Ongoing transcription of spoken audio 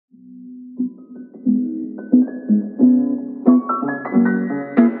Hi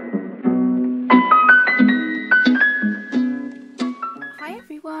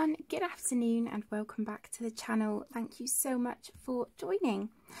everyone, good afternoon and welcome back to the channel. Thank you so much for joining.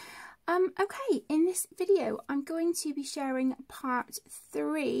 Okay, in this video I'm going to be sharing part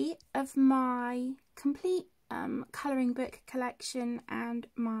 3 of my complete colouring book collection and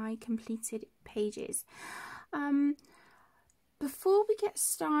my completed pages. Before we get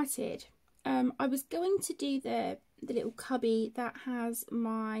started, I was going to do the little cubby that has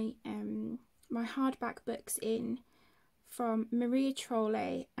my my hardback books in from Maria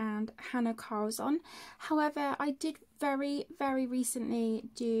Trolle and Hannah Carlzon. However, I did very recently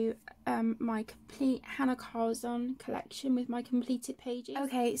do my complete Hannah Carlzon collection with my completed pages.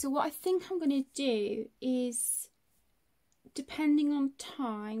 Okay, so what I think I'm going to do is, depending on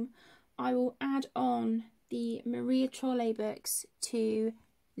time, I will add on the Maria Trolle books to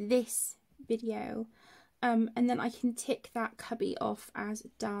this video. And then I can tick that cubby off as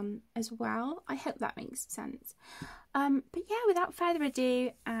done as well. I hope that makes sense. But yeah, without further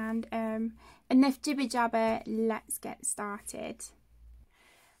ado and enough jibber jabber, let's get started.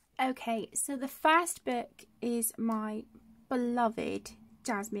 Okay, so the first book is my beloved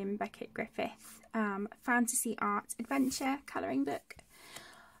Jasmine Beckett Griffith fantasy art adventure colouring book.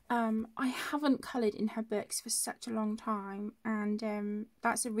 I haven't coloured in her books for such a long time, and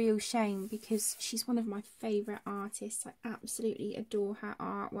that's a real shame because she's one of my favourite artists. I absolutely adore her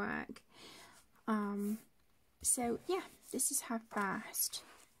artwork. So yeah, this is her first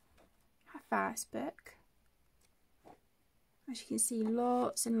book. As you can see,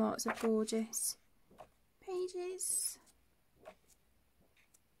 lots and lots of gorgeous pages.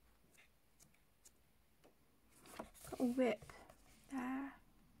 Got a whip there.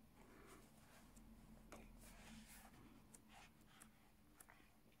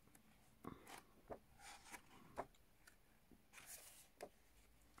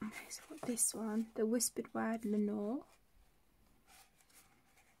 Okay, so I've got this one, The Whispered Word, Lenore.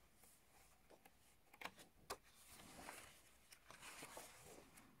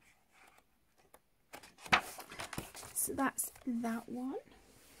 So that's that one.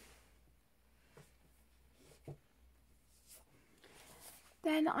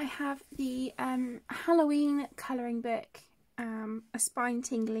 Then I have the Halloween colouring book, A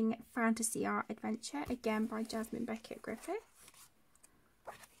Spine-Tingling Fantasy Art Adventure, again by Jasmine Beckett Griffith.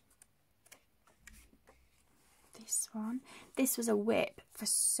 This one. This was a whip for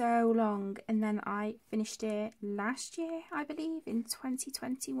so long, and then I finished it last year, I believe, in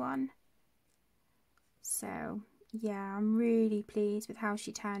 2021. So yeah, I'm really pleased with how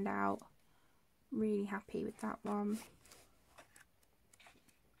she turned out. Really happy with that one.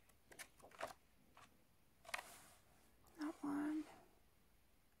 That one.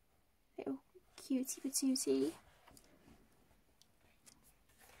 Little cutie patootie.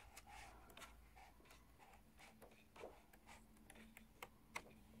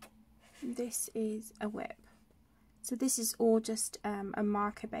 This is a whip. So this is all just a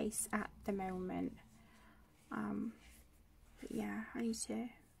marker base at the moment. But yeah, I need to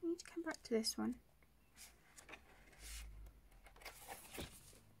come back to this one.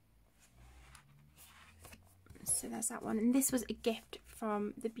 So there's that one, and this was a gift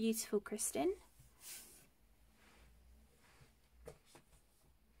from the beautiful Kristen.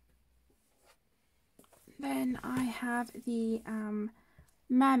 Then I have the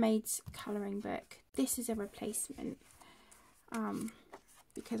Mermaids colouring book. This is a replacement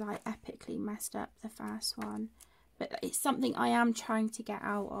because I epically messed up the first one, but it's something I am trying to get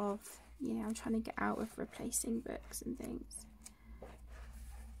out of. You know, I'm trying to get out of replacing books and things.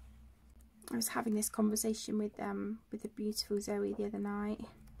 I was having this conversation with the beautiful Zoe the other night.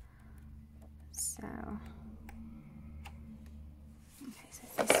 So okay,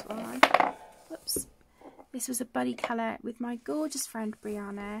 so this one, whoops, this was a buddy colour with my gorgeous friend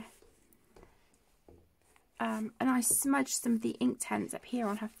Brianna. And I smudged some of the Inktense up here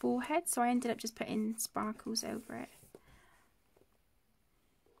on her forehead, so I ended up just putting sparkles over it.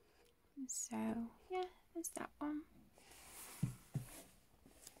 So yeah, there's that one.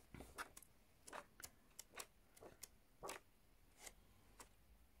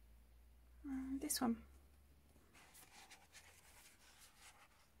 This one.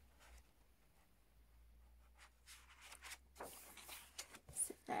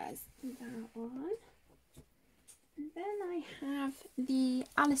 So there's that one. And then I have the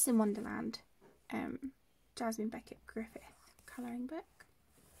Alice in Wonderland Jasmine Beckett Griffith colouring book.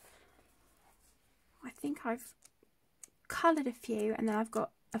 I think I've coloured a few, and then I've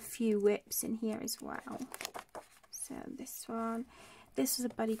got a few whips in here as well. So this one, this was a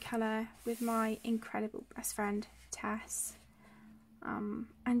buddy colour with my incredible best friend Tess.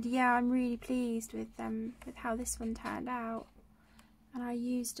 And yeah, I'm really pleased with how this one turned out. And I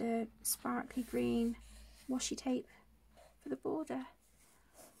used a sparkly green washi tape for the border.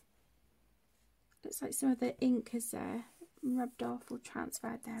 Looks like some of the ink has rubbed off or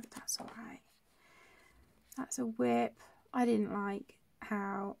transferred there, but that's alright. That's a whip. I didn't like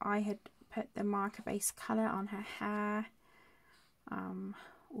how I had put the marker base colour on her hair,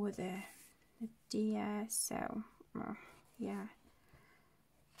 or the deer, so yeah.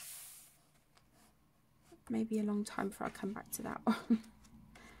 Maybe a long time before I come back to that one.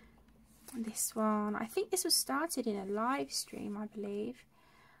 This one, I think this was started in a live stream, I believe.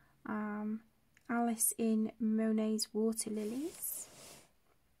 Alice in Monet's Water Lilies.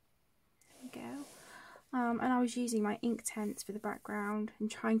 There we go. And I was using my Inktense for the background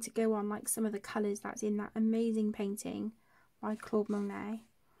and trying to go on like some of the colours that's in that amazing painting by Claude Monet.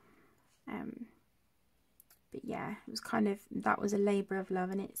 But yeah, it was kind of, that was a labour of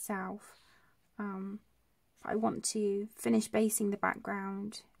love in itself. I want to finish basing the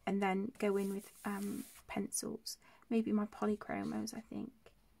background and then go in with pencils, maybe my polychromos, I think,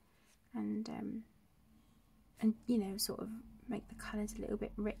 and you know, sort of make the colours a little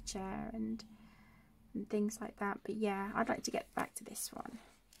bit richer and things like that. But yeah, I'd like to get back to this one.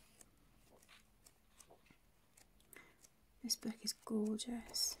 This book is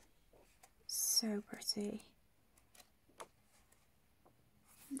gorgeous, so pretty.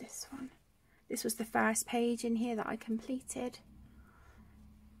 This one. This was the first page in here that I completed.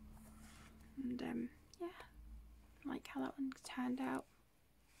 And yeah, I like how that one turned out.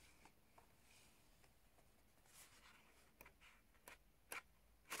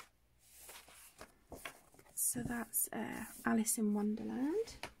 So that's Alice in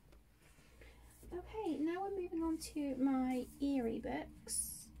Wonderland. Okay, now we're moving on to my Eerie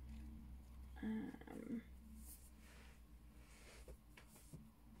books.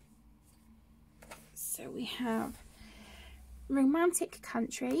 So we have Romantic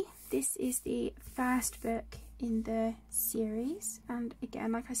Country. This is the first book in the series, and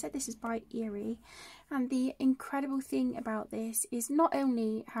again, like I said, this is by Eerie. And the incredible thing about this is not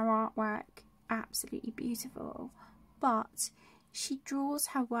only her artwork absolutely beautiful, but she draws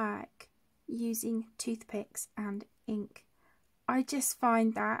her work using toothpicks and ink. I just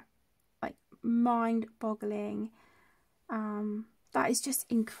find that like mind-boggling. That is just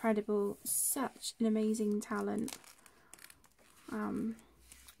incredible. Such an amazing talent.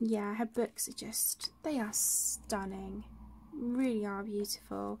 Yeah, her books are just, they are stunning. Really are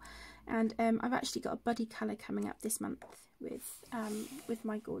beautiful. And I've actually got a buddy colour coming up this month with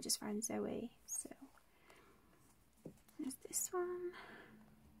my gorgeous friend Zoe. So there's this one.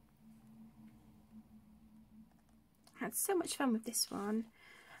 Had so much fun with this one.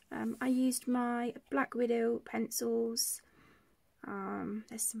 I used my Black Widow pencils.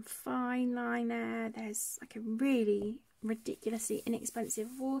 There's some fine liner. There's like a really ridiculously inexpensive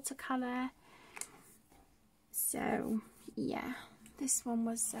watercolour. So yeah, this one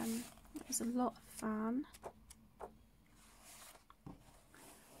was a lot of fun.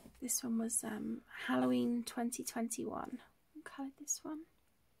 This one was Halloween 2021. I coloured this one.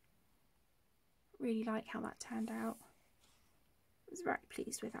 Really like how that turned out. I was very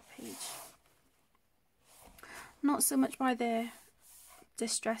pleased with that page. Not so much by the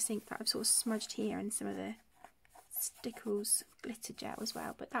distress ink that I've sort of smudged here and some of the Stickles glitter gel as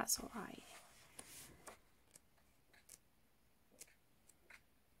well, but that's alright.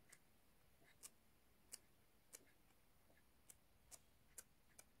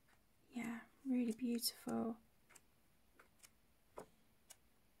 Yeah, really beautiful.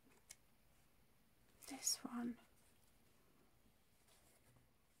 This one.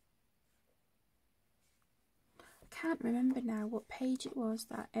 I can't remember now what page it was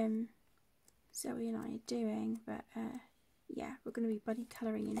that Zoe and I are doing, but yeah, we're going to be buddy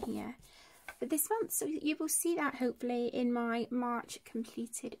colouring in here for this month, so you will see that hopefully in my March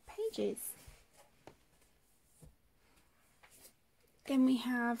completed pages. Then we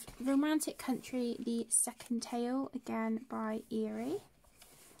have Romantic Country, the second tale, again by Eerie.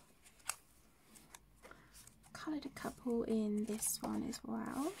 Coloured a couple in this one as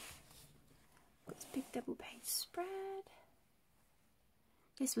well. Got this big double page spread.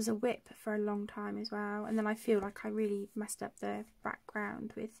 This was a whip for a long time as well, and then I feel like I really messed up the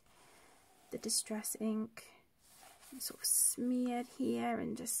background with the distress ink. It sort of smeared here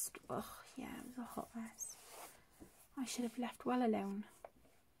and just, oh yeah, it was a hot mess. I should have left well alone.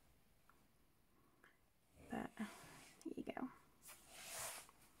 But here you go.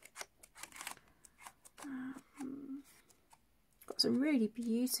 Got some really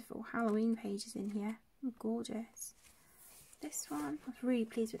beautiful Halloween pages in here. Oh, gorgeous. This one, I was really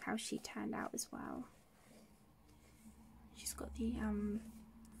pleased with how she turned out as well. She's got the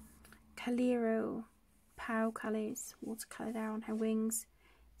Calero Pearl colours, watercolour there on her wings.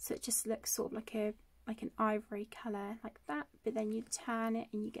 So it just looks sort of like an ivory colour like that, but then you turn it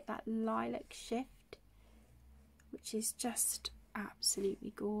and you get that lilac shift, which is just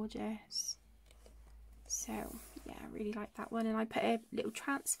absolutely gorgeous. So yeah, I really like that one, and I put a little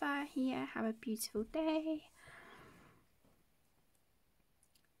transfer here, have a beautiful day.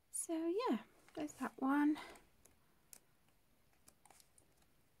 So yeah, there's that one.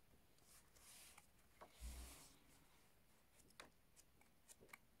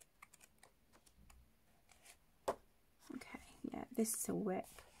 Okay, yeah, this is a whip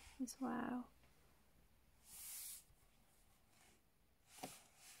as well.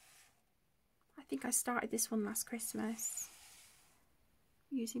 I think I started this one last Christmas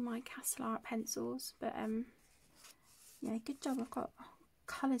using my Castle Art pencils, but yeah, good job I've got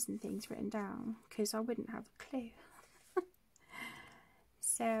colours and things written down, because I wouldn't have a clue.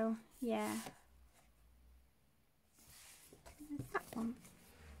 So yeah, that one.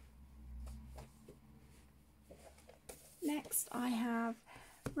 Next I have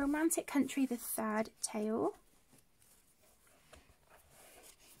Romantic Country, the third tale.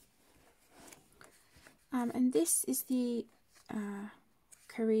 And this is the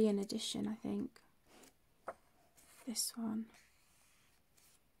Korean edition, I think. This one.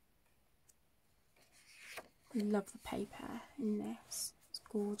 I love the paper in this. It's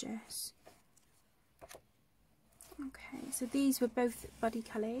gorgeous. Okay, so these were both buddy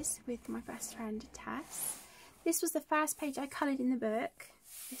colours with my best friend Tess. This was the first page I coloured in the book.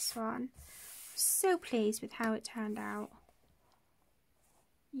 This one. So pleased with how it turned out.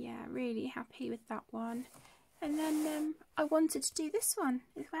 Yeah, really happy with that one. And then I wanted to do this one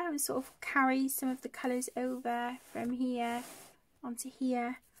as well, and sort of carry some of the colours over from here onto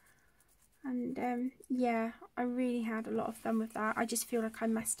here. And yeah, I really had a lot of fun with that. I just feel like I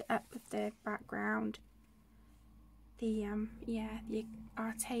messed it up with the background. The yeah, the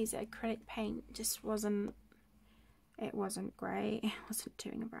Arteza acrylic paint just wasn't, it wasn't great. It wasn't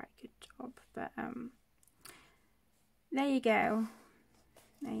doing a very good job, but there you go.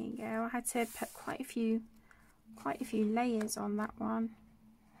 There you go. I had to put quite a few layers on that one,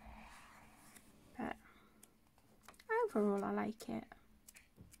 but overall I like it.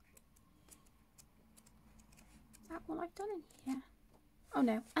 That one I've done in here. Oh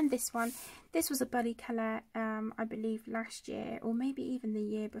no, and this one. This was a buddy colour, I believe last year, or maybe even the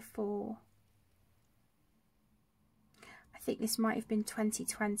year before. I think this might have been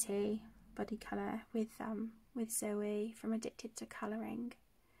 2020 buddy colour with Zoe from Addicted to Colouring.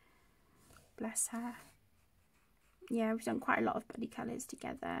 Bless her. Yeah, we've done quite a lot of buddy colours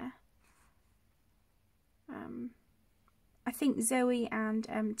together. I think Zoe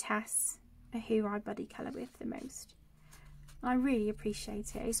and Tess are who I buddy colour with the most. I really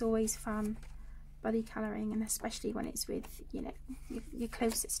appreciate it. It's always fun buddy colouring, and especially when it's with, you know, your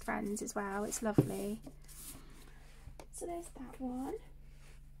closest friends as well. It's lovely. So there's that one.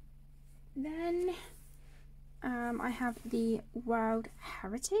 Then I have the World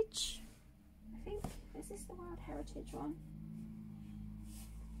Heritage. I think, is this the World Heritage one?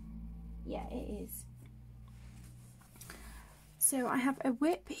 Yeah, it is. So I have a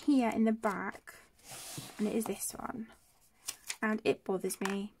whip here in the back, and it is this one. And it bothers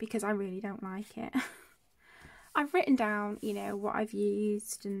me because I really don't like it. I've written down, you know, what I've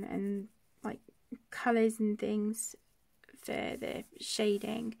used and like colours and things for the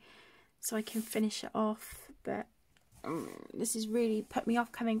shading, so I can finish it off, but this has really put me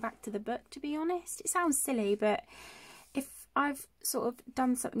off coming back to the book, to be honest. It sounds silly, but if I've sort of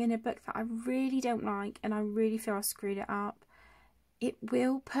done something in a book that I really don't like and I really feel I screwed it up, it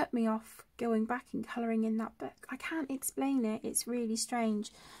will put me off going back and colouring in that book. I can't explain it, it's really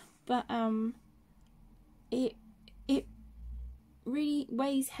strange, but it really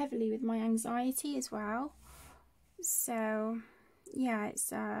weighs heavily with my anxiety as well. So yeah,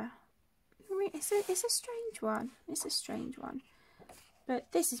 it's a strange one. It's a strange one,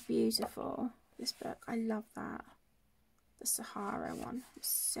 but this is beautiful. This book, I love that. The Sahara one, it's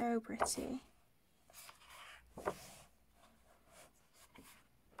so pretty.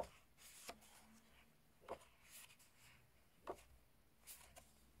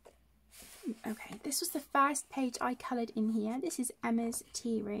 Okay, this was the first page I coloured in here. This is Emma's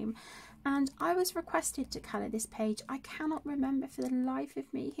Tea Room, and I was requested to colour this page. I cannot remember for the life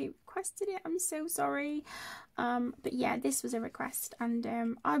of me who requested it. I'm so sorry. But yeah, this was a request, and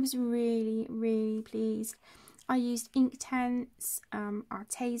I was really, really pleased. I used Inktense,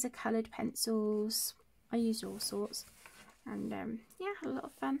 Arteza coloured pencils. I used all sorts, and yeah, had a lot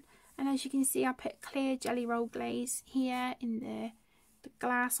of fun. And as you can see, I put clear Jelly Roll glaze here in the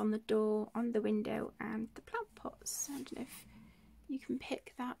glass on the door, on the window, and the plant pots. I don't know if you can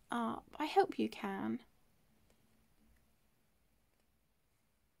pick that up. I hope you can.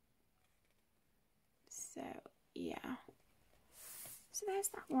 So yeah, so there's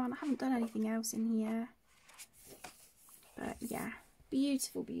that one. I haven't done anything else in here, but yeah,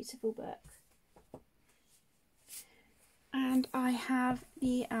 beautiful, beautiful book. And I have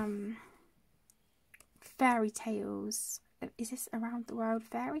the Fairy Tales. Is this Around the World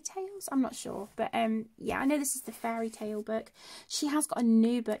Fairy Tales? I'm not sure, but yeah, I know this is the fairy tale book. She has got a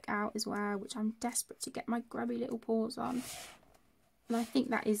new book out as well, which I'm desperate to get my grubby little paws on. And I think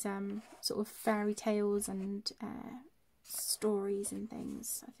that is sort of fairy tales and stories and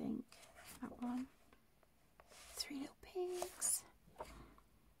things. I think that one. 3 Little Pigs.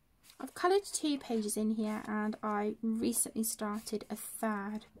 I've coloured 2 pages in here, and I recently started a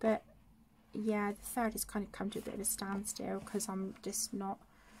third, but yeah, the third has kind of come to a bit of a standstill because I'm just not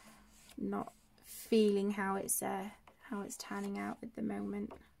feeling how it's turning out at the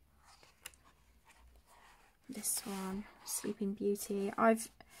moment. This one, Sleeping Beauty. I've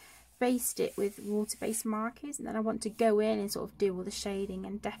based it with water-based markers, and then I want to go in and sort of do all the shading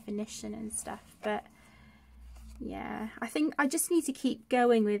and definition and stuff, but yeah, I think I just need to keep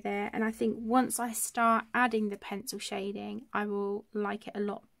going with it, and I think once I start adding the pencil shading, I will like it a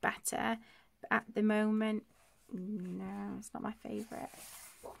lot better. But at the moment, no, it's not my favourite.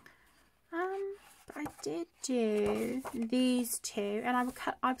 But I did do these 2, and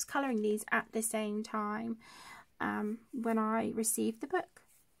I was colouring these at the same time when I received the book.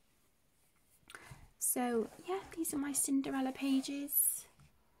 So yeah, these are my Cinderella pages.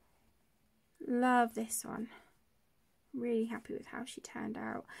 Love this one. Really happy with how she turned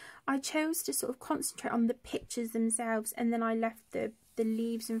out. I chose to sort of concentrate on the pictures themselves, and then I left the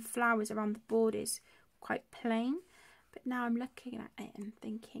leaves and flowers around the borders quite plain. But now I'm looking at it and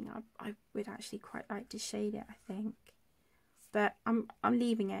thinking I would actually quite like to shade it, I think. But I'm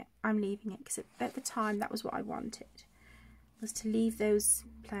leaving it. I'm leaving it because at the time that was what I wanted, was to leave those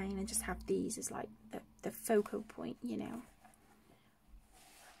plain and just have these as like the focal point, you know.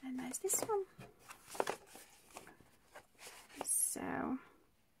 And there's this one. So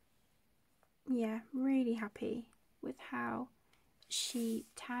yeah, really happy with how she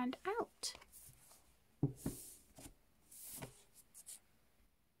turned out.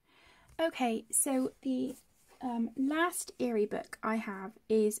 Okay, so the last Eerie book I have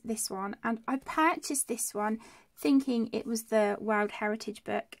is this one, and I purchased this one thinking it was the World Heritage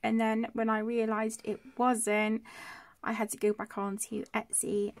book, and then when I realised it wasn't, I had to go back onto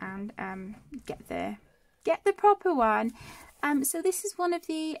Etsy and get the proper one. So this is one of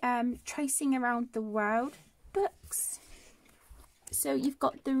the Tracing Around the World books. So you've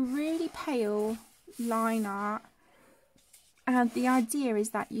got the really pale line art, and the idea is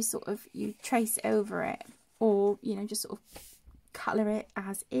that you trace over it, or you know, just sort of colour it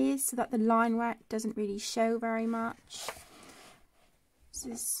as is so that the line work doesn't really show very much. This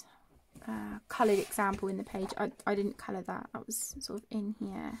is a coloured example in the page. I didn't colour that, that was sort of in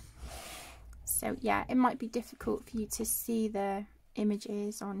here. So yeah, it might be difficult for you to see the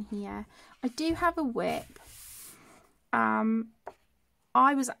images on here. I do have a whip.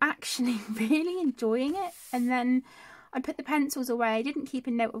 I was actually really enjoying it, and then I put the pencils away. I didn't keep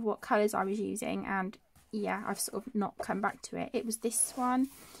a note of what colours I was using, and yeah, I've sort of not come back to it. It was this one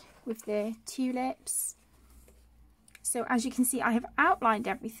with the tulips. So as you can see, I have outlined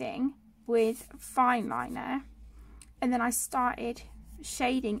everything with fine liner, and then I started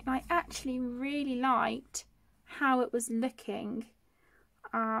shading, and I actually really liked how it was looking.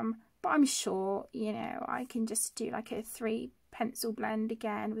 But I'm sure, you know, I can just do like a 3 pencil blend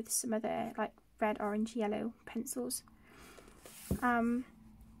again with some other like red, orange, yellow pencils.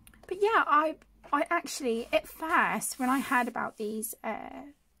 But yeah, I actually, at first when I heard about these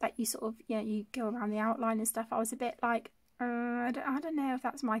that you sort of, you know, you go around the outline and stuff, I was a bit like I don't know if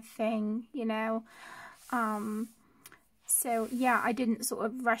that's my thing, you know. So yeah, I didn't sort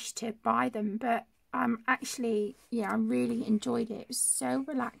of rush to buy them, but actually, yeah, I really enjoyed it. It was so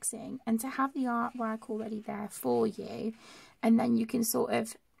relaxing, and to have the artwork already there for you, and then you can sort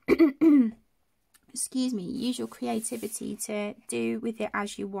of excuse me, use your creativity to do with it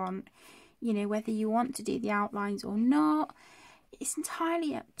as you want, you know, whether you want to do the outlines or not, it's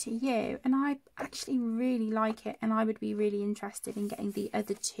entirely up to you. And I actually really like it, and I would be really interested in getting the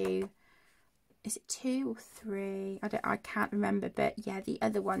other 2. Is it 2 or 3? I can't remember, but yeah, the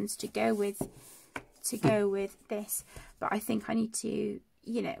other ones to go with to go with this, but I think I need to,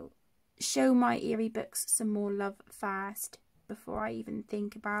 you know, show my Eerie books some more love first before I even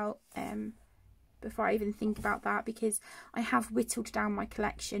think about that, because I have whittled down my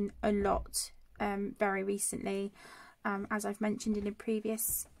collection a lot very recently, as I've mentioned in a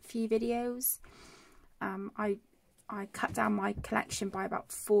previous few videos. I cut down my collection by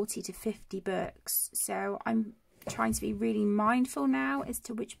about 40 to 50 books, so I'm trying to be really mindful now as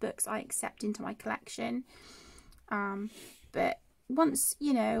to which books I accept into my collection. But once,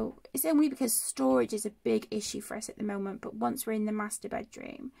 you know, it's only because storage is a big issue for us at the moment, but once we're in the master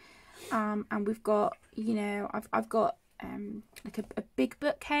bedroom, and we've got, you know, I've got like a big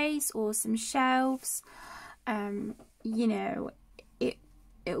bookcase or some shelves, you know,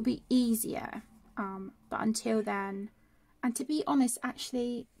 it'll be easier. But until then, and to be honest,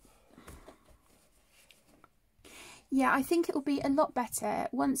 actually, yeah, I think it will be a lot better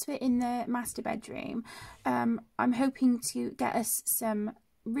once we're in the master bedroom. I'm hoping to get us some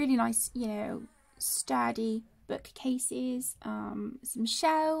really nice, you know, sturdy bookcases, some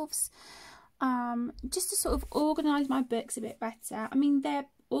shelves, just to sort of organise my books a bit better. I mean, they're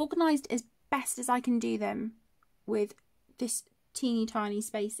organised as best as I can do them with this teeny tiny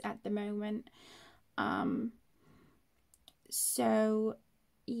space at the moment. So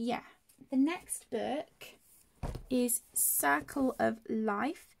yeah, the next book is Circle of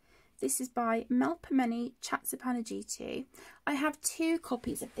Life. This is by Melpomene Chattopadhyay. I have 2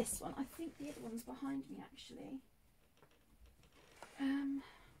 copies of this one. I think the other one's behind me, actually.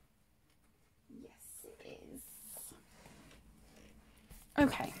 Yes, it is.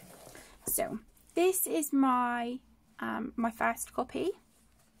 Okay, so this is my my first copy.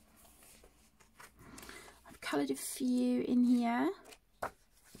 I've coloured a few in here. Okay,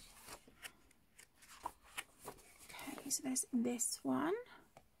 so there's this one.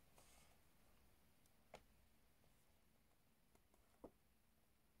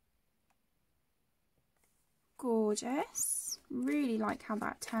 Gorgeous. Really like how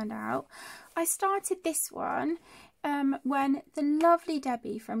that turned out. I started this one when the lovely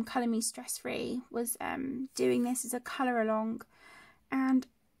Debbie from Colour Me Stress Free was doing this as a colour along, and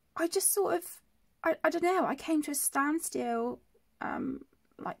I just sort of, I don't know, I came to a standstill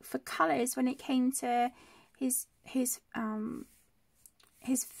like for colours when it came to his fins.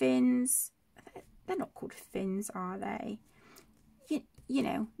 They're not called fins, are they? You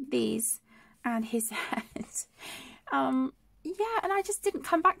know, these, and his head. Yeah, and I just didn't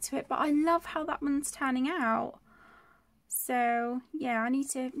come back to it, but I love how that one's turning out. So yeah, I need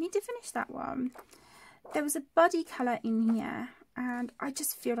to finish that one. There was a buddy colour in here, and I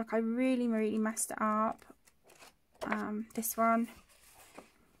just feel like I really messed it up. This one.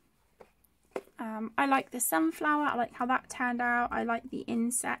 I like the sunflower. I like how that turned out. I like the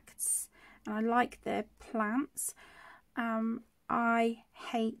insects, and I like the plants. I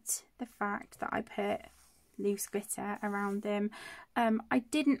hate the fact that I put loose glitter around them. I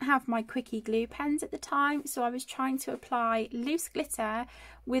didn't have my quickie glue pens at the time, so I was trying to apply loose glitter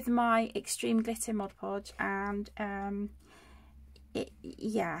with my extreme glitter Mod Podge, and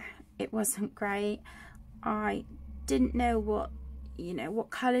it wasn't great. I didn't know what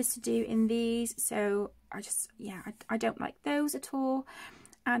colours to do in these, so I don't like those at all,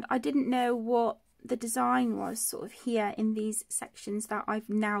 and I didn't know what the design was sort of here in these sections that I've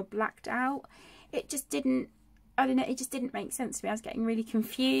now blacked out. It just didn't, I don't know, it just didn't make sense to me. I was getting really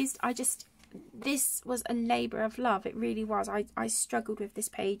confused. This was a labour of love. It really was. I struggled with this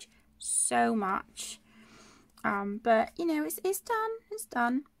page so much. But, you know, it's done. It's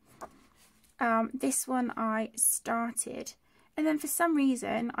done. This one I started. And then for some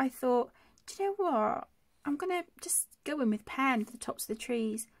reason, I thought, do you know what? I'm going to just go in with pen for the tops of the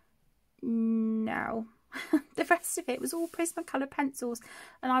trees. No. The rest of it was all Prismacolor pencils,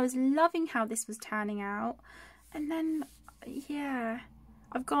 and I was loving how this was turning out. And then, yeah,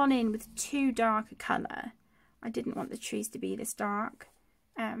 I've gone in with too dark a colour. I didn't want the trees to be this dark.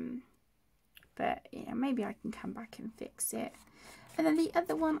 But, yeah, maybe I can come back and fix it. And then the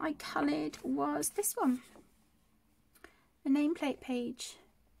other one I coloured was this one. The nameplate page.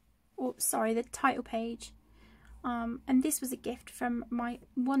 Or, sorry, the title page. And this was a gift from my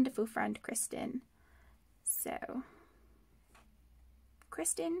wonderful friend Kristen. So,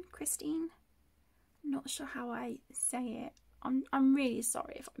 Christine, I'm not sure how I say it. I'm really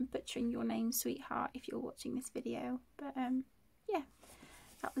sorry if I'm butchering your name, sweetheart, if you're watching this video. But yeah,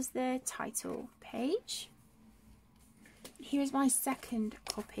 that was the title page. Here's my second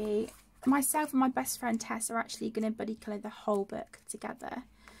copy. Myself and my best friend Tess are actually going to buddy colour the whole book together.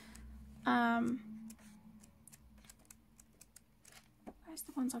 Where's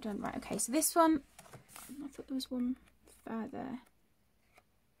the ones I've done? Right, okay, so this one I thought there was one further.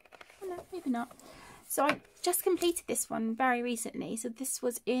 Oh no, maybe not. So I just completed this one very recently. So this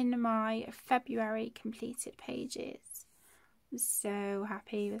was in my February completed pages. I'm so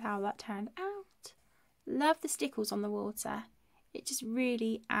happy with how that turned out. Love the stickles on the water. It just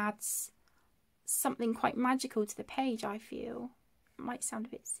really adds something quite magical to the page, I feel. It might sound a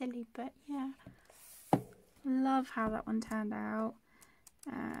bit silly, but yeah. Love how that one turned out.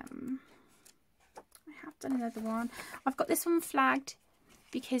 I have done another one. I've got this one flagged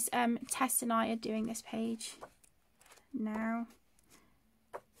because Tess and I are doing this page now.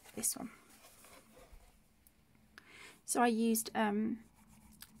 This one. So I used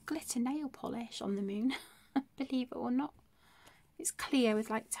glitter nail polish on the moon, believe it or not. It's clear with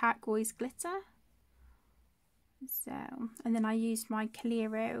like turquoise glitter. So, and then I used my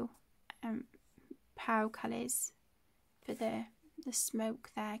Calero Pearl colours for the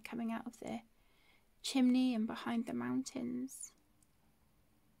smoke there coming out of the chimney and behind the mountains.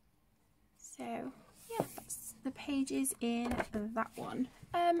 So yeah, that's the pages in that one.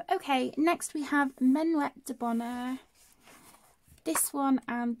 Okay, next we have Menuet de Bonheur. This one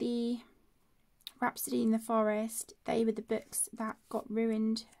and the Rhapsody in the Forest, they were the books that got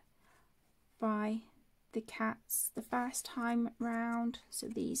ruined by the cats the first time round. So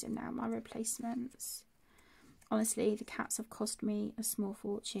these are now my replacements. Honestly, the cats have cost me a small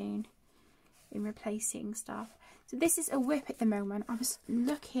fortune in replacing stuff. So this is a whip at the moment. I was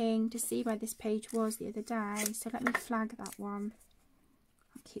looking to see where this page was the other day, so let me flag that one.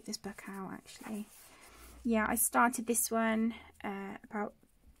 I'll keep this book out actually. Yeah, I started this one about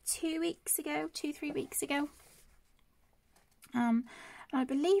 3 weeks ago. And I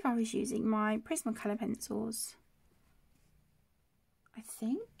believe I was using my Prismacolor pencils, I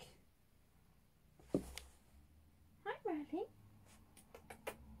think. Hi Riley.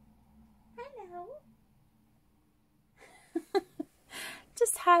 Hello.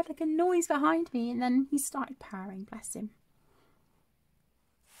 Just heard like a noise behind me and then he started purring, bless him.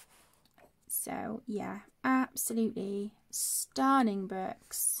 So yeah, absolutely stunning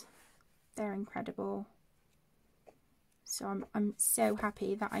books. They're incredible. So I'm so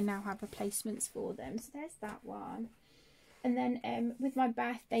happy that I now have replacements for them. So there's that one. And then with my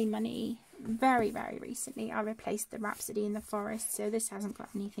birthday money, very, very recently, I replaced the Rhapsody in the Forest. So this hasn't got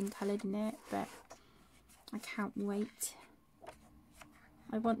anything coloured in it, but I can't wait.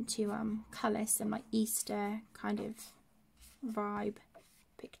 I want to colour some like Easter kind of vibe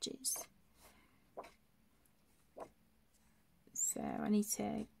pictures. So I need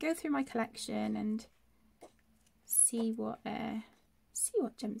to go through my collection and see what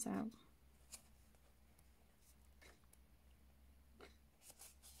jumps out.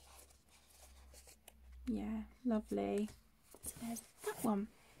 Yeah, lovely. So there's that one.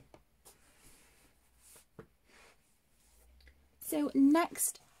 So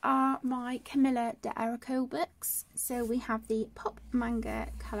next are my Camilla D'Errico books. So we have the Pop Manga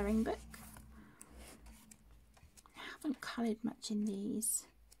colouring book. I haven't coloured much in these.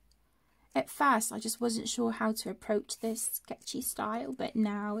 At first I just wasn't sure how to approach this sketchy style, but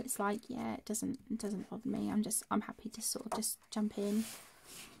now it's like, yeah, it doesn't bother me. I'm happy to sort of just jump in.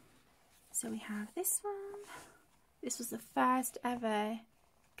 So we have this one. This was the first ever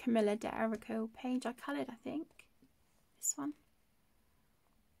Camilla D'Errico page I coloured, I think. This one.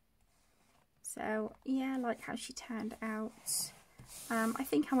 So yeah, I like how she turned out. I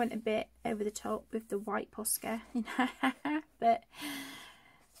think I went a bit over the top with the white Posca in her hair, but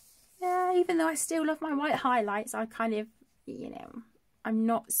yeah, even though I still love my white highlights, I kind of, you know, I'm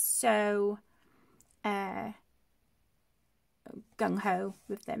not so gung-ho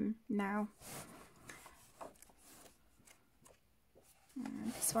with them now.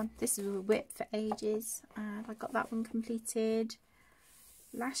 This is a whip for ages, and I got that one completed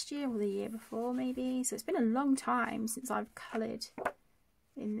last year or the year before maybe, so it's been a long time since I've coloured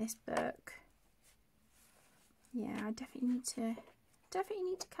in this book. Yeah, I definitely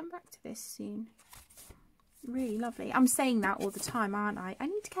need to come back to this soon. Really lovely. I'm saying that all the time, aren't I? I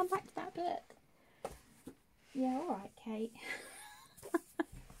need to come back to that book. Yeah, alright, Kate.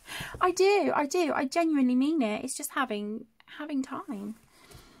 I do. I genuinely mean it. It's just having time.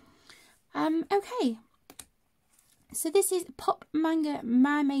 Okay. So this is Pop Manga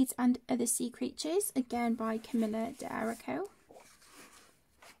Mermaids and Other Sea Creatures, again by Camilla D'Errico.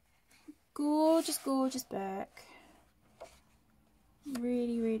 Gorgeous, gorgeous book.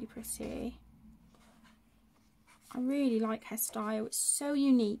 Really, really pretty. I really like her style. It's so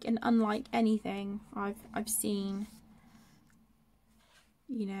unique and unlike anything I've seen.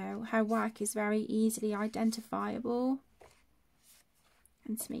 You know, her work is very easily identifiable.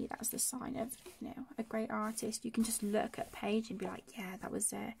 and to me that's the sign of, you know, a great artist. You can just look at a page and be like, yeah, that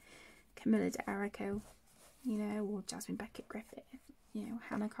was Camilla D'Errico, you know, or Jasmine Beckett Griffith, you know,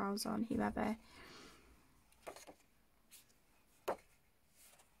 Hannah Carlzon, whoever.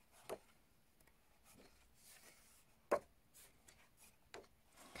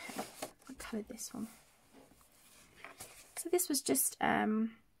 Okay, I coloured this one. So this was just a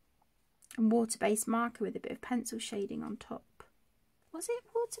water-based marker with a bit of pencil shading on top. Was it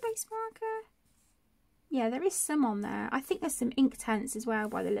water-based marker? Yeah, there is some on there. I think there's some Inktense as well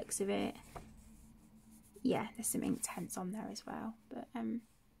by the looks of it. Yeah, there's some Inktense on there as well. But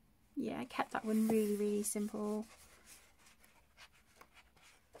yeah, I kept that one really, really simple.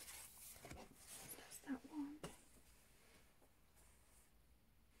 That's that one.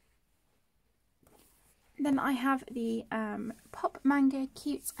 Then I have the Pop Manga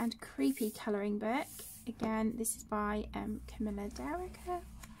Cute and Creepy colouring book. Again, this is by Camilla D'Errico.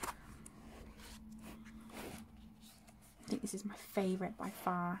 I think this is my favourite by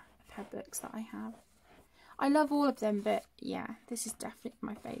far of her books that I have. I love all of them, but yeah, this is definitely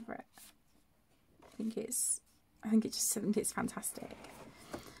my favourite. I think it's fantastic.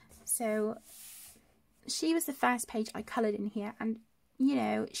 So she was the first page I coloured in here, and you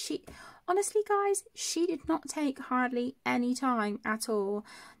know, honestly guys, she did not take hardly any time at all.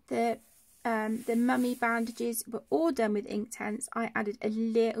 The mummy bandages were all done with Inktense. I added a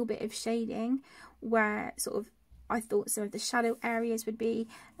little bit of shading where sort of I thought some of the shadow areas would be,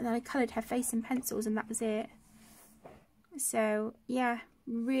 and then I coloured her face in pencils, and that was it. So yeah,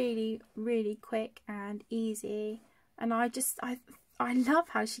 really, really quick and easy, and I love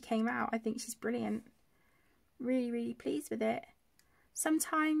how she came out. I think she's brilliant. Really, really pleased with it.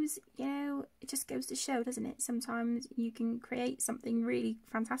 Sometimes, you know, it just goes to show, doesn't it? Sometimes you can create something really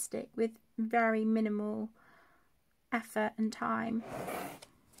fantastic with very minimal effort and time.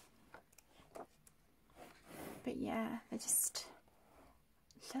 But yeah, they just,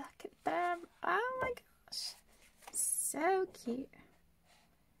 look at them. Oh my gosh, so cute.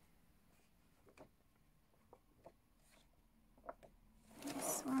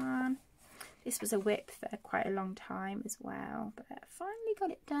 This one. This was a whip for quite a long time as well, but I finally got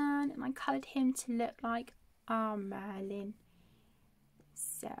it done, and I coloured him to look like our Merlin.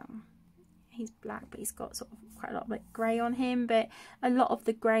 So he's black, but he's got sort of quite a lot of like grey on him, but a lot of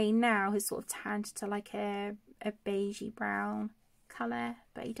the grey now has sort of turned to like a beigey brown colour,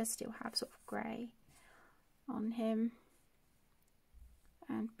 but he does still have sort of grey on him.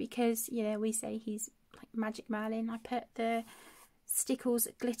 And because, you know, we say he's like Magic Merlin, I put the Stickles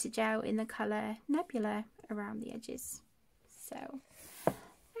glitter gel in the colour Nebula around the edges. So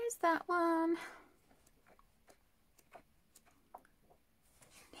there's that one.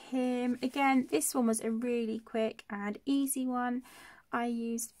 Him again, this one was a really quick and easy one. I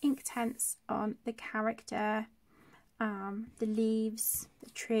used Inktense on the character, the leaves,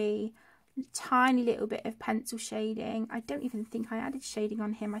 the tree, a tiny little bit of pencil shading. I don't even think I added shading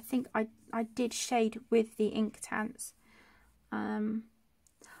on him. I think I did shade with the Inktense.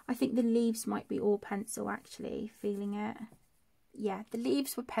 I think the leaves might be all pencil actually, feeling it. Yeah, the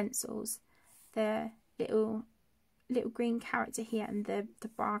leaves were pencils. The little green character here and the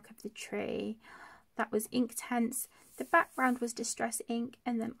bark of the tree, that was Inktense. The background was Distress ink,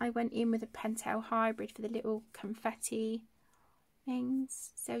 and then I went in with a Pentel Hybrid for the little confetti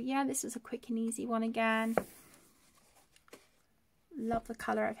things. So yeah, this was a quick and easy one again. Love the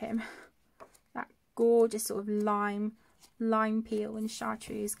colour of him. That gorgeous sort of lime peel and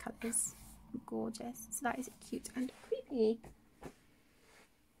chartreuse colours. Gorgeous. So that is cute and creepy.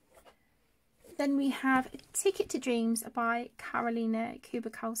 Then we have Ticket to Dreams by Karolina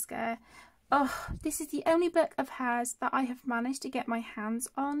Kubakalska. Oh, this is the only book of hers that I have managed to get my hands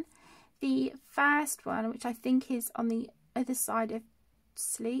on. The first one, which I think is on the other side of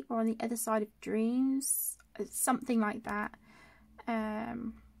sleep or on the other side of dreams, something like that.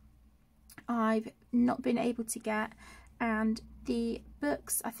 I've not been able to get, and the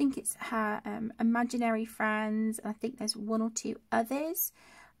books, I think it's her Imaginary Friends, and I think there's one or two others.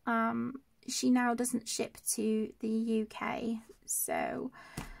 She now doesn't ship to the UK, so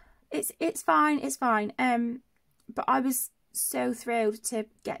it's fine, it's fine. But I was so thrilled to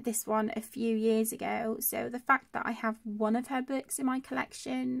get this one a few years ago, so the fact that I have one of her books in my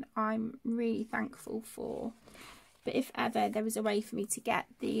collection, I'm really thankful for. But if ever there was a way for me to get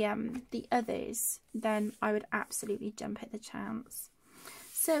the others, then I would absolutely jump at the chance.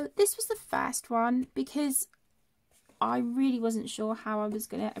 So this was the first one because I really wasn't sure how I was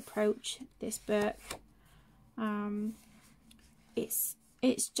going to approach this book.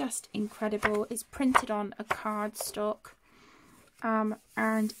 It's just incredible. It's printed on a cardstock.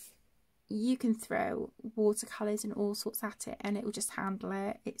 and you can throw watercolours and all sorts at it and it will just handle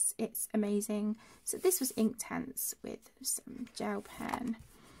it. It's amazing. So this was Inktense with some gel pen.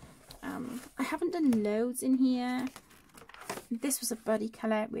 I haven't done loads in here. This was a buddy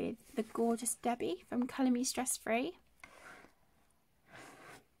colour with the gorgeous Debbie from Colour Me Stress Free.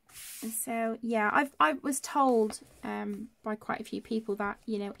 And so yeah, I was told by quite a few people that,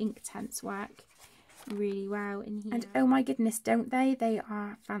 you know, Inktense work really well in here. And oh my goodness, don't they? They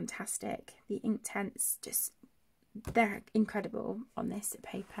are fantastic. The Inktense, just, they're incredible on this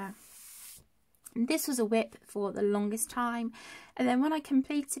paper. And this was a whip for the longest time, and then when I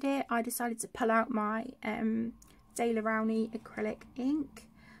completed it, I decided to pull out my Daler Rowney acrylic ink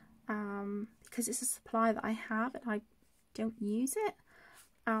because it's a supply that I have and I don't use it.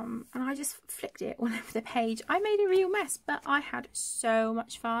 And I just flicked it all over the page. I made a real mess, but I had so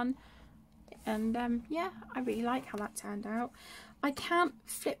much fun. And yeah, I really like how that turned out. I can't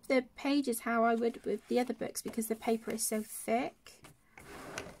flip the pages how I would with the other books because the paper is so thick.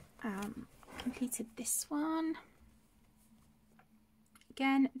 Completed this one.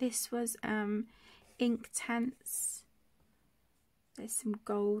 Again, this was Inktense. There's some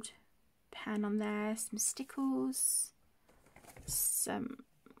gold pen on there, some stickles, some,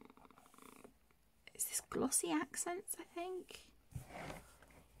 is this glossy accents, I think.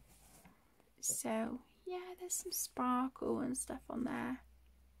 So yeah, there's some sparkle and stuff on there.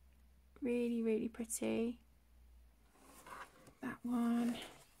 Really, really pretty. That one.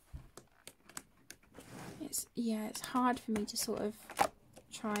 It's hard for me to sort of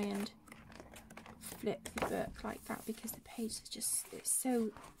try and flip the book like that because the page is just, it's so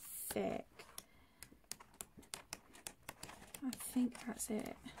thick. I think that's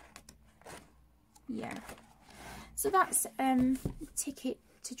it. Yeah. So that's Ticket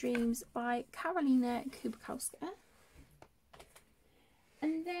to Dreams by Karolina Kubkowska.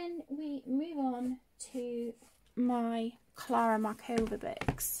 And then we move on to my Klara Markova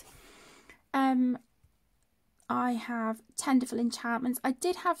books. I have Tenderful Enchantments. I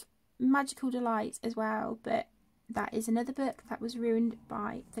did have Magical Delight as well, but that is another book that was ruined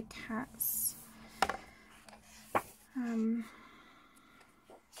by the cats.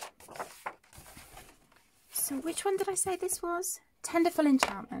 So which one did I say this was? Tenderful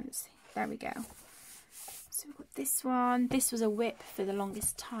Enchantments. There we go. So we've got this one. This was a whip for the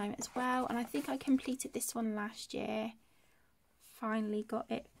longest time as well, and I think I completed this one last year. Finally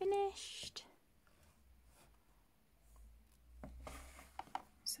got it finished.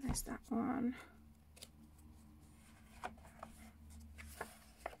 So there's that one.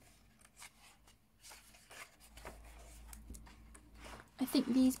 I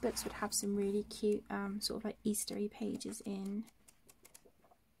think these books would have some really cute sort of like Eastery pages in.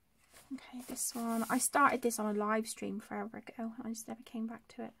 Okay, this one. I started this on a live stream forever ago. I just never came back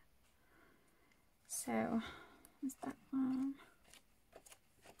to it. So there's that one.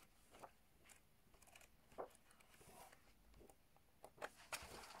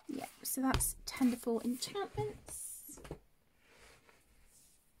 Yeah, so that's Tenderful Enchantments.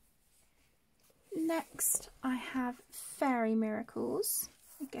 Next, I have Fairy Miracles,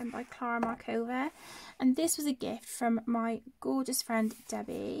 again by Klara Markova. And this was a gift from my gorgeous friend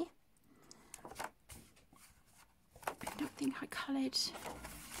Debbie. I don't think I coloured.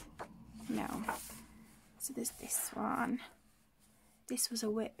 No. So there's this one. This was a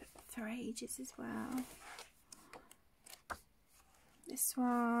whip for ages as well. This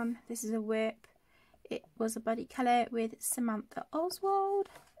one, this is a whip. It was a buddy colour with Samantha Oswald.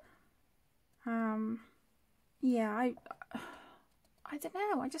 Yeah, I don't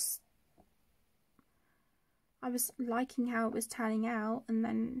know, I was liking how it was turning out, and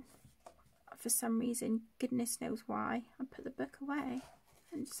then for some reason, goodness knows why, I put the book away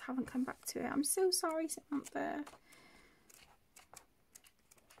and just haven't come back to it. I'm so sorry, Samantha.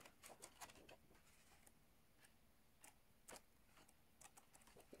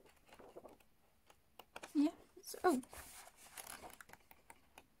 Yeah, so, oh.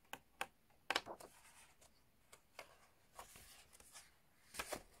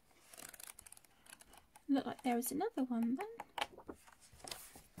 Looked like there was another one then.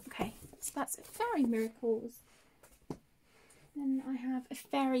 Okay, so that's Fairy Miracles. Then I have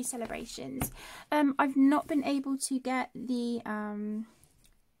Fairy Celebrations. I've not been able to get the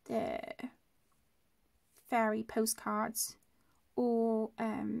fairy postcards or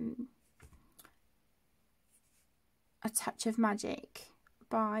A Touch of Magic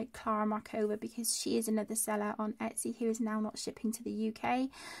by Klara Markova because she is another seller on Etsy who is now not shipping to the UK,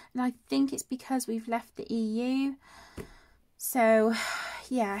 and I think it's because we've left the EU. So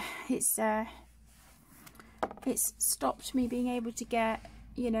yeah, it's it's stopped me being able to get,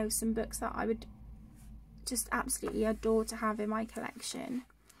 you know, some books that I would just absolutely adore to have in my collection.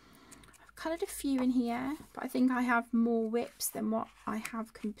 I've coloured a few in here, but I think I have more whips than what I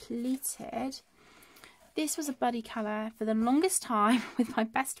have completed. This was a buddy colour for the longest time with my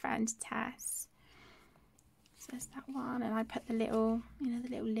best friend Tess. So there's that one, and I put the little, you know, the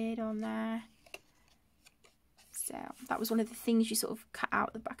little lid on there. So that was one of the things you sort of cut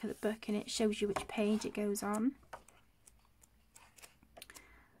out the back of the book, and it shows you which page it goes on.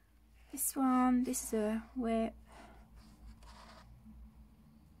 This one, this is a whip.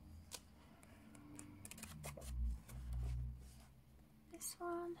 This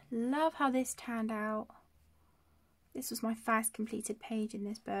one, love how this turned out. This was my first completed page in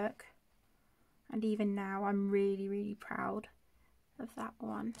this book, and even now I'm really, really proud of that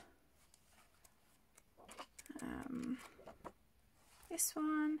one. This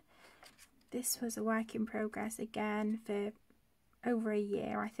one, this was a work in progress again for over a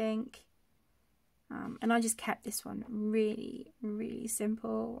year, I think. And I just kept this one really, really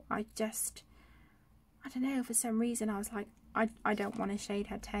simple. I don't know, for some reason I was like, I don't want to shade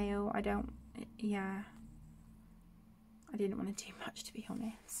her tail. I didn't want to do much, to be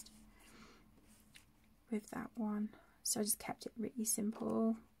honest, with that one. So I just kept it really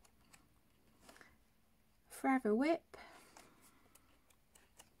simple. Forever Whip.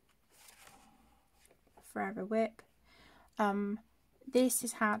 Forever Whip. This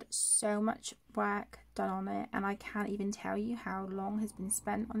has had so much work done on it, and I can't even tell you how long has been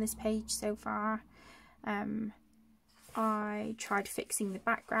spent on this page so far. I tried fixing the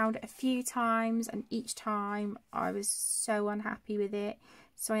background a few times, and each time I was so unhappy with it,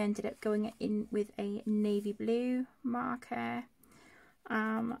 so I ended up going in with a navy blue marker.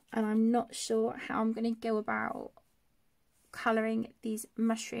 And I'm not sure how I'm going to go about colouring these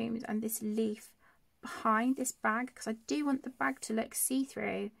mushrooms and this leaf behind this bag, because I do want the bag to look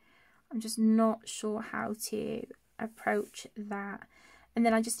see-through. I'm just not sure how to approach that. And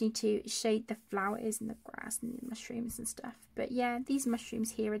then I just need to shade the flowers and the grass and the mushrooms and stuff. But yeah, these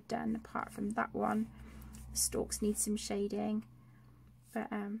mushrooms here are done, apart from that one. The stalks need some shading. But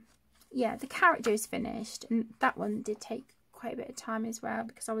yeah, the character is finished, and that one did take quite a bit of time as well,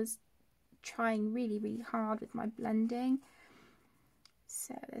 because I was trying really, really hard with my blending.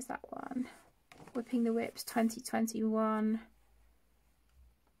 So there's that one. Whipping the Whips 2021.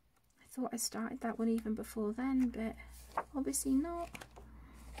 I thought I started that one even before then, but obviously not.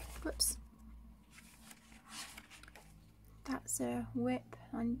 Whoops. That's a whip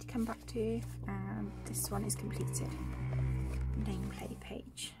I need to come back to. This one is completed. Nameplate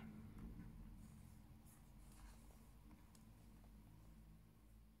page.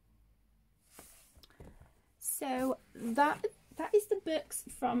 So that is the books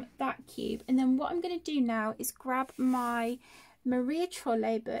from that cube, and then what I'm going to do now is grab my Maria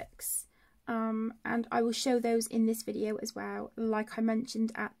Trolle books, and I will show those in this video as well, like I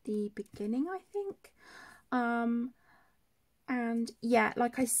mentioned at the beginning, I think. And yeah,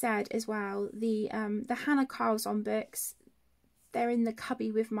 like I said as well, the Hannah Carlzon books, they're in the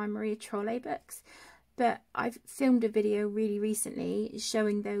cubby with my Maria Trolle books, but I've filmed a video really recently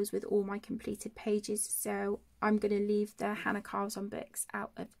showing those with all my completed pages, so I'm going to leave the Hannah Carlzon books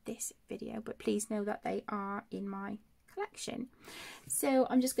out of this video, but please know that they are in my collection. So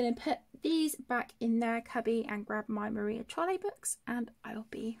I'm just going to put these back in their cubby and grab my Maria Trolle books, and I'll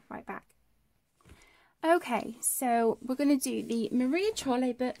be right back. Okay, so we're going to do the Maria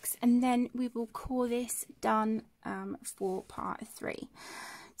Trolle books, and then we will call this done for part 3.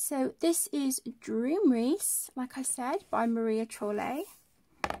 So this is Droomreis, like I said, by Maria Trolle.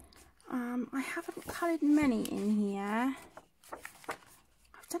 I haven't coloured many in here.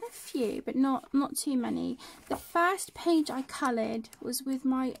 I've done a few, but not too many. The first page I coloured was with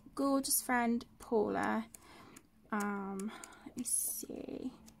my gorgeous friend Paula. Let me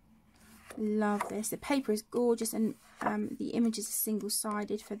see. Love this. The paper is gorgeous, and the images are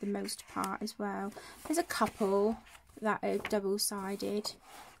single-sided for the most part as well. There's a couple that are double-sided,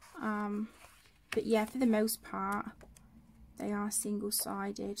 but yeah, for the most part they are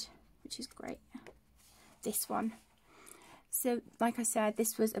single-sided, which is great. This one, so like I said,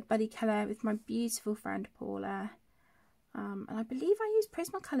 this was a buddy colour with my beautiful friend Paula, and I believe I used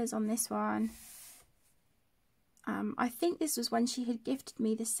Prismacolors on this one. I think this was when she had gifted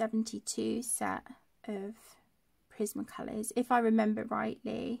me the 72 set of Prismacolors, if I remember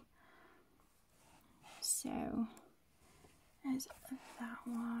rightly. So there's that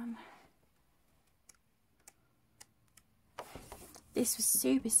one. This was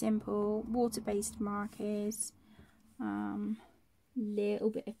super simple, water-based markers, little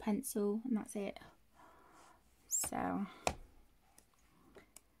bit of pencil, and that's it. So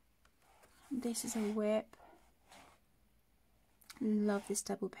this is a whip. Love this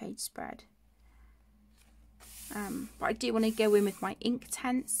double page spread. But I do want to go in with my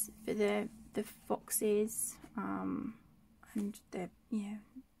Inktense for the foxes and the the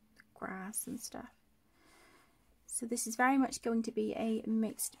grass and stuff. So this is very much going to be a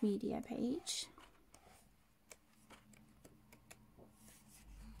mixed media page.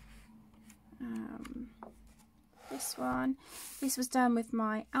 This was done with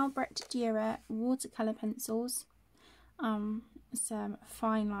my Albrecht Dürer watercolour pencils, some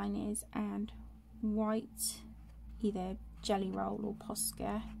fine liners and white, either Jelly Roll or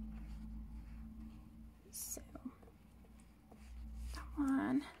Posca. So that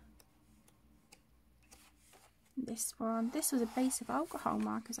one. This was a base of alcohol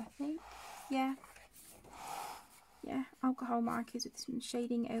markers, I think. Yeah, alcohol markers with some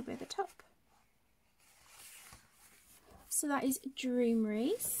shading over the top. So that is Dream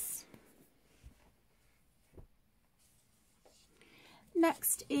Race.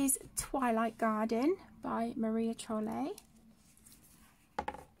 Next is Twilight Garden by Maria Trolle.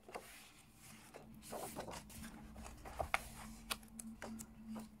 I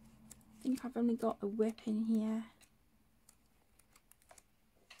think I've only got a whip in here.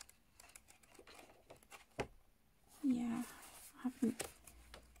 Yeah, I haven't.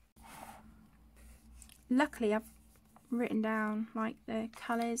 Luckily, I've written down like the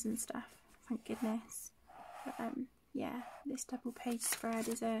colours and stuff. Thank goodness. But yeah, this double page spread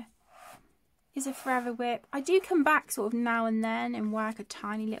is a forever whip. I do come back sort of now and then and work a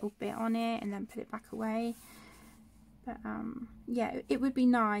tiny little bit on it and then put it back away. But yeah, it would be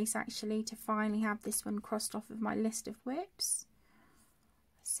nice actually to finally have this one crossed off of my list of whips.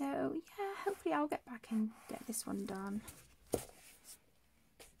 So yeah, hopefully I'll get back and get this one done. We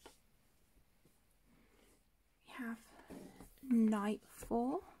have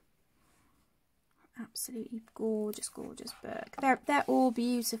Nightfall. Absolutely gorgeous, gorgeous book. They're all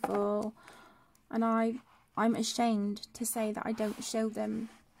beautiful, and I'm ashamed to say that I don't show them,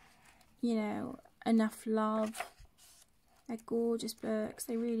 you know, enough love. They're gorgeous books,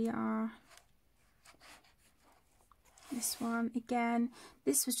 they really are. This one again,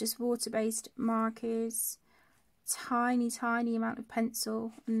 this was just water-based markers, tiny amount of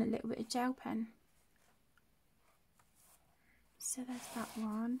pencil and a little bit of gel pen. So there's that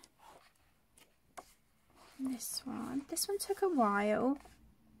one. This one took a while.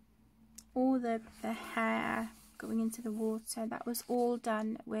 All the hair going into the water, that was all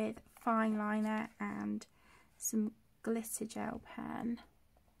done with fine liner and some glitter gel pen.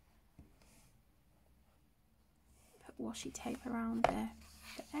 Put washi tape around the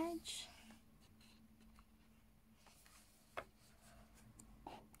edge.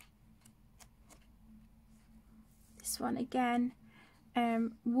 This one again,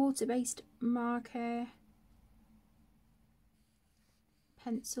 water-based marker,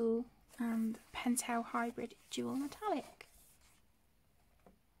 pencil and Pentel Hybrid Dual Metallic.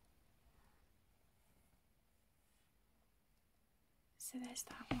 So there's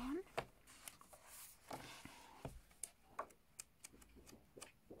that one.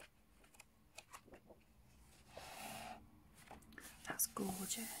 That's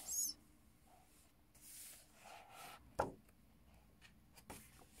gorgeous.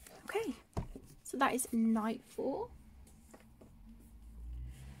 Okay, so that is Nightfall.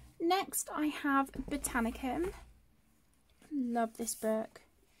 Next I have Botanicum. Love this book.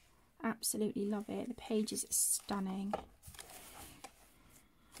 Absolutely love it. The page is stunning.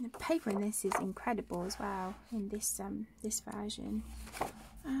 And the paper in this is incredible as well, in this this version.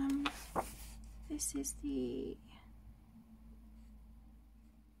 This is the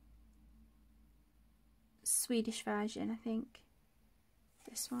Swedish version, I think.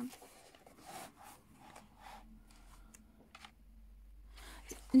 This one.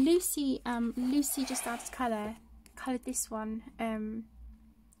 Lucy just added coloured this one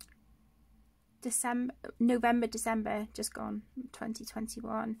November, December, just gone,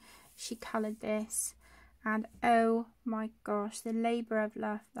 2021. She coloured this, and oh my gosh, the labour of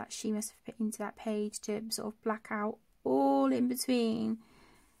love that she must have put into that page to sort of black out all in between.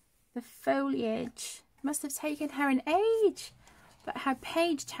 The foliage must have taken her an age, but her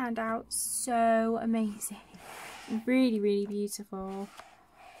page turned out so amazing. Really, really beautiful.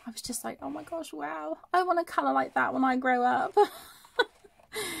 I was just like, oh my gosh, wow, I want to colour like that when I grow up.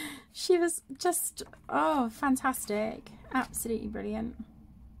 She was just, oh, fantastic. Absolutely brilliant.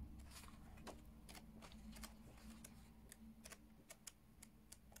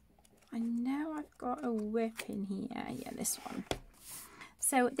 I know I've got a whip in here. Yeah, this one.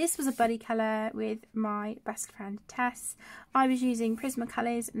 So this was a buddy colour with my best friend Tess. I was using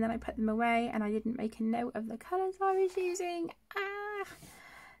Prismacolors and then I put them away and I didn't make a note of the colours I was using.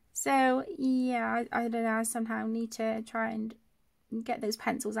 So yeah, I don't know, I somehow need to try and get those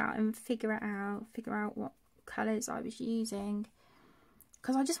pencils out and figure out what colours I was using.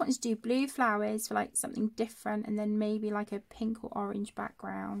 Because I just wanted to do blue flowers for like something different, and then maybe like a pink or orange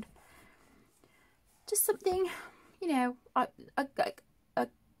background. Just something, you know,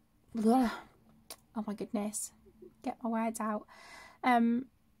 oh my goodness, get my words out.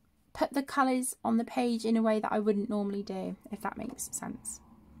 Put the colours on the page in a way that I wouldn't normally do, if that makes sense.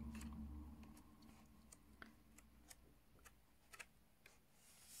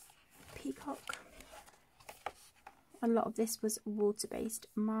 Peacock. A lot of this was water-based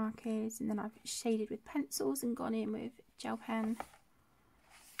markers, and then I've shaded with pencils and gone in with gel pen.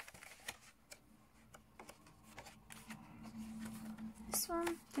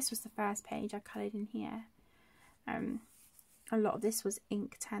 This was the first page I coloured in here. A lot of this was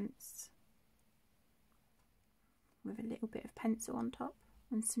Inktense with a little bit of pencil on top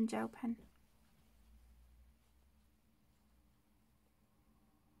and some gel pen.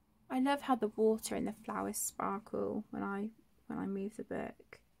 I love how the water and the flowers sparkle when I move the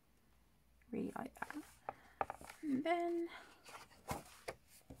book. Really like that. And then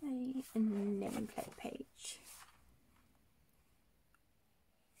a nameplate page.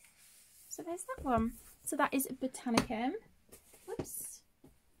 So there's that one. So that is Botanicum. Whoops.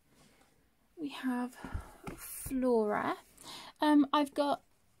 We have Flora. I've got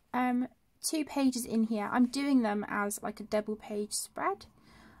 2 pages in here. I'm doing them as like a double page spread.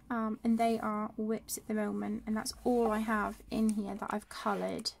 And they are whips at the moment, and that's all I have in here that I've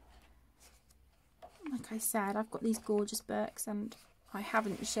coloured. Like I said, I've got these gorgeous books and I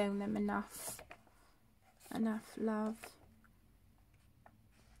haven't shown them enough love.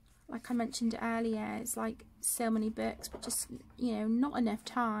 Like I mentioned earlier, it's like so many books, but just, you know, not enough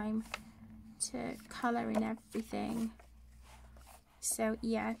time to colour in everything. So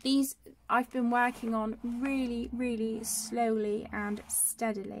yeah, these I've been working on really slowly and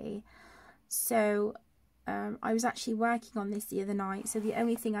steadily. So I was actually working on this the other night, so the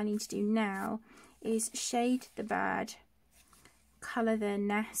only thing I need to do now is shade the bird, colour the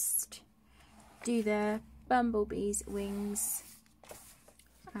nest, do the bumblebee's wings,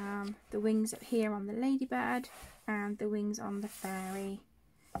 the wings up here on the ladybird, and the wings on the fairy,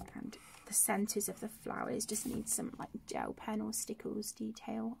 and the centres of the flowers just need some like gel pen or stickles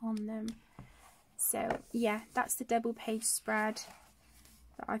detail on them. So yeah, that's the double page spread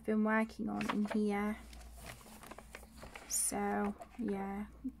that I've been working on in here. So yeah,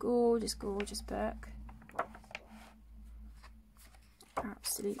 gorgeous book,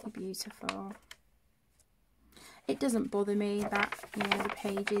 absolutely beautiful. It doesn't bother me that, you know, the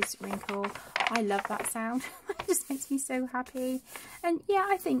pages wrinkle. I love that sound. It just makes me so happy. And yeah,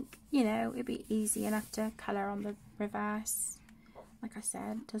 I think, you know, it'd be easy enough to colour on the reverse. Like I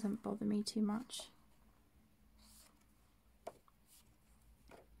said, it doesn't bother me too much.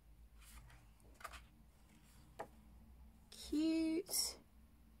 Cute.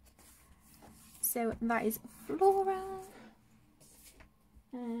 So that is Flora.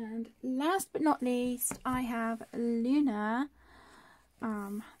 And last but not least, I have Luna.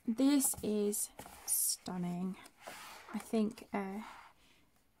 This is stunning. I think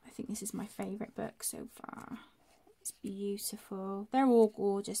this is my favourite book so far. It's beautiful. They're all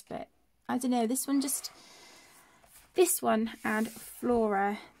gorgeous, but I don't know, this one and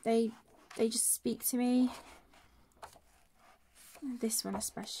Flora, they just speak to me. This one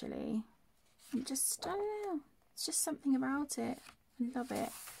especially. I don't know. It's just something about it. I love it.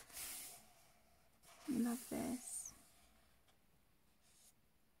 I love this.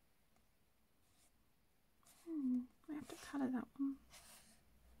 I have to colour that one.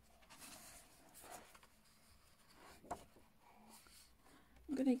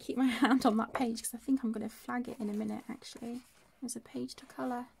 I'm going to keep my hand on that page because I think I'm going to flag it in a minute actually. There's a page to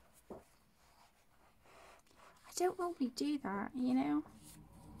colour. I don't normally do that, you know.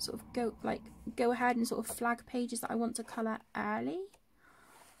 Sort of go ahead and sort of flag pages that I want to colour early.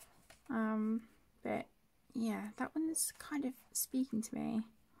 But yeah, that one's kind of speaking to me.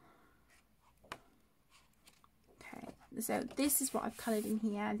 Okay, so this is what I've coloured in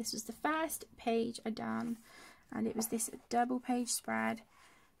here. This was the first page I done, and it was this double page spread,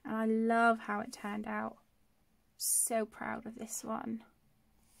 and I love how it turned out. So proud of this one.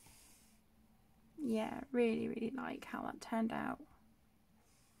 Yeah, really like how that turned out.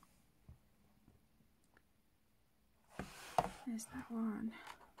 There's that one.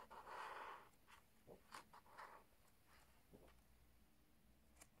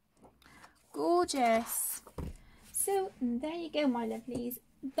 gorgeous. So there you go, my lovelies.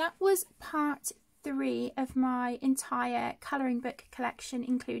 That was part 3 of my entire colouring book collection,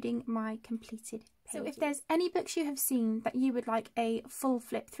 including my completed pages. So if there's any books you have seen that you would like a full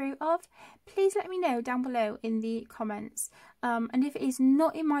flip through of, please let me know down below in the comments. And if it is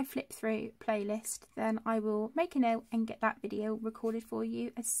not in my flip through playlist, then I will make a note and get that video recorded for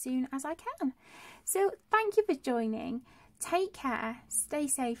you as soon as I can. So thank you for joining. Take care, stay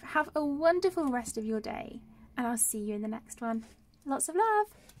safe, have a wonderful rest of your day, and I'll see you in the next one. Lots of love.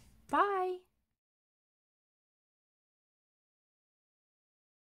 Bye.